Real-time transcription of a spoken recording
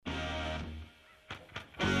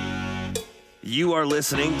You are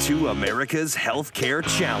listening to America's Healthcare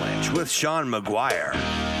Challenge with Sean McGuire.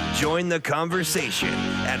 Join the conversation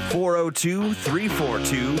at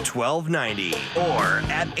 402-342-1290 or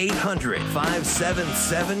at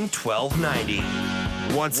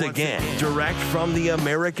 800-577-1290. Once again, direct from the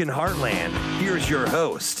American heartland, here's your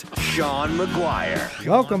host, Sean McGuire.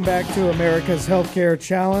 Welcome back to America's Healthcare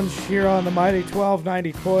Challenge here on the Mighty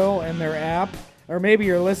 1290 Coil and their app. Or maybe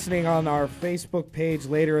you're listening on our Facebook page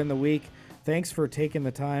later in the week. Thanks for taking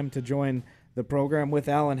the time to join the program with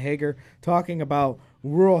Alan Hager, talking about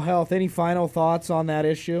rural health. Any final thoughts on that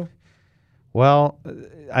issue? Well,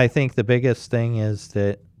 I think the biggest thing is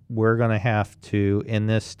that we're going to have to, in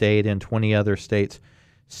this state and 20 other states,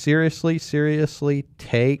 seriously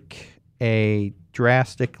take a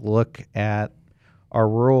drastic look at our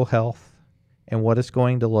rural health and what it's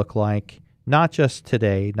going to look like, not just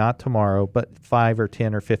today, not tomorrow, but 5 or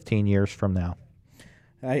 10 or 15 years from now.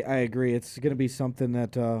 I agree. It's going to be something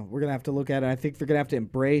that we're going to have to look at, and I think they're going to have to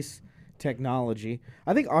embrace technology.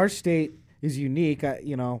 I think our state is unique.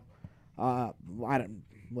 I'm not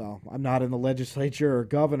in the legislature or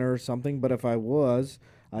governor or something, but if I was,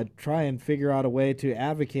 I'd try and figure out a way to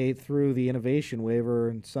advocate through the innovation waiver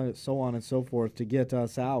and so on and so forth to get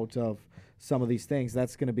us out of some of these things.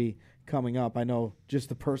 That's going to be coming up. I know just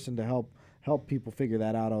the person to help people figure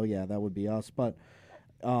that out. Oh, yeah, that would be us. But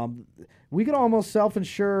we could almost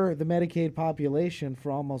self-insure the Medicaid population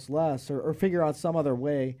for almost less or figure out some other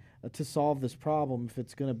way to solve this problem if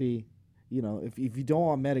it's going to be, if you don't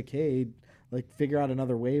want Medicaid, like figure out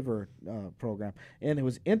another waiver program. And it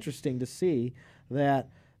was interesting to see that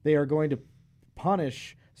they are going to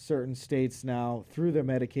punish certain states now through their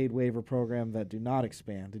Medicaid waiver program that do not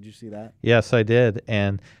expand. Did you see that? Yes, I did.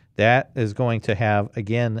 And that is going to have,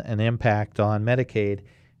 again, an impact on Medicaid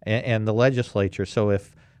and the legislature. So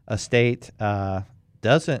if a state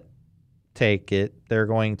doesn't take it, they're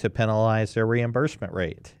going to penalize their reimbursement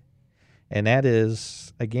rate. And that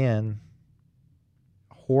is, again,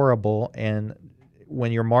 horrible. And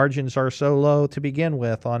when your margins are so low to begin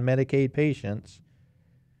with on Medicaid patients,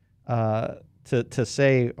 to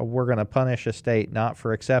say we're going to punish a state not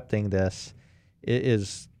for accepting this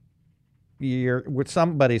is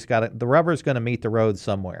somebody's got it. The rubber's going to meet the road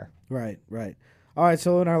somewhere. Right. All right,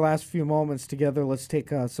 so in our last few moments together, let's take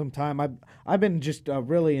some time. I've been just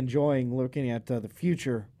really enjoying looking at the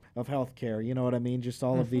future of healthcare. You know what I mean? Just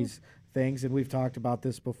all of these things, and we've talked about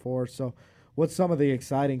this before. So what's some of the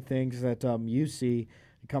exciting things that you see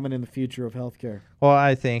coming in the future of healthcare? Well,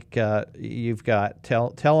 I think you've got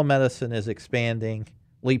telemedicine is expanding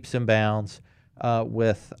leaps and bounds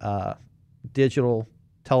with digital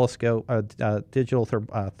telescope, digital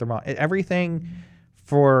thermometer, everything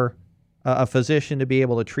for a physician to be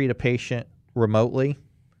able to treat a patient remotely.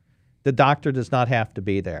 The doctor does not have to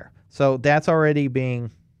be there. So that's already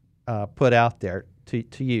being put out there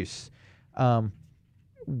to use.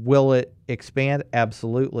 Will it expand?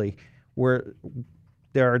 Absolutely.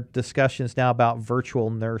 There are discussions now about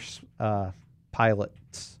virtual nurse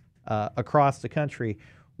pilots across the country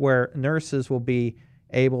where nurses will be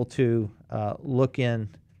able to look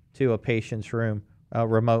into a patient's room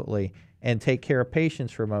remotely and take care of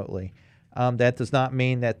patients remotely. That does not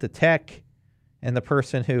mean that the tech and the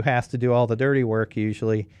person who has to do all the dirty work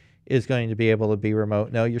usually is going to be able to be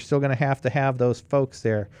remote. No, you're still going to have those folks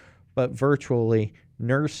there, but virtually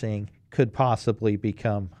nursing could possibly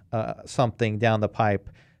become something down the pipe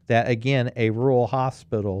that, again, a rural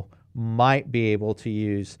hospital might be able to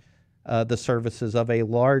use the services of a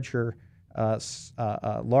larger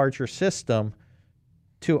system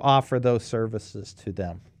to offer those services to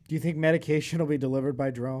them. Do you think medication will be delivered by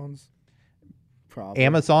drones? Probably.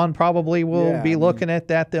 Amazon probably will be looking at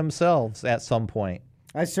that themselves at some point.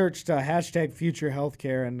 I searched hashtag future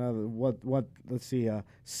healthcare and let's see,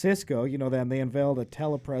 Cisco, they unveiled a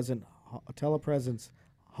telepresence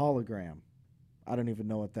hologram. I don't even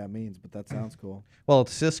know what that means, but that sounds cool. Well,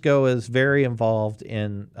 Cisco is very involved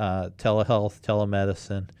in telehealth,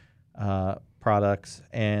 telemedicine products,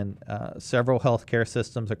 and several healthcare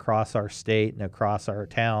systems across our state and across our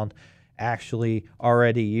town actually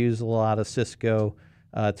already use a lot of Cisco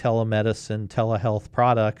telemedicine, telehealth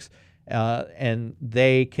products, and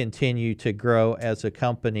they continue to grow as a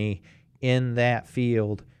company in that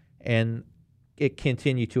field, and it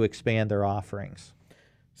continue to expand their offerings.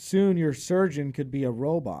 Soon your surgeon could be a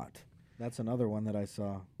robot. That's another one that I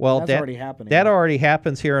saw. Well, that's already happening. That already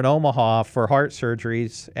happens here in Omaha for heart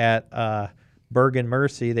surgeries at Bergen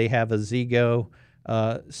Mercy. They have a Zigo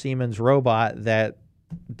Siemens robot that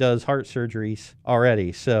does heart surgeries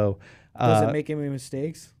already. So, does it make any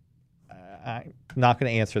mistakes? not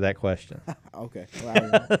going to answer that question. Okay.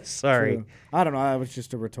 Well, Sorry. true. I don't know. That was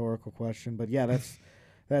just a rhetorical question, but yeah,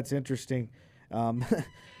 that's interesting.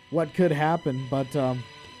 What could happen, but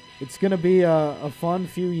it's going to be a fun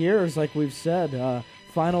few years, like we've said.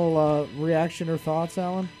 Final reaction or thoughts,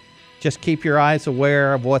 Alan? Just keep your eyes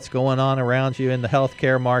aware of what's going on around you in the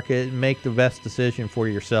healthcare market and make the best decision for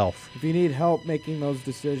yourself. If you need help making those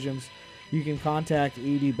decisions, you can contact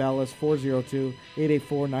Edie Bellis,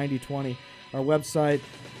 402-884-9020. Our website,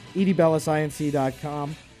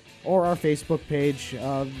 edibellisinc.com, or our Facebook page,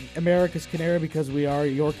 America's Canary, because we are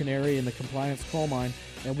your canary in the compliance coal mine.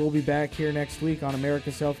 And we'll be back here next week on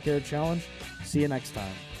America's Healthcare Challenge. See you next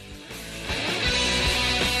time.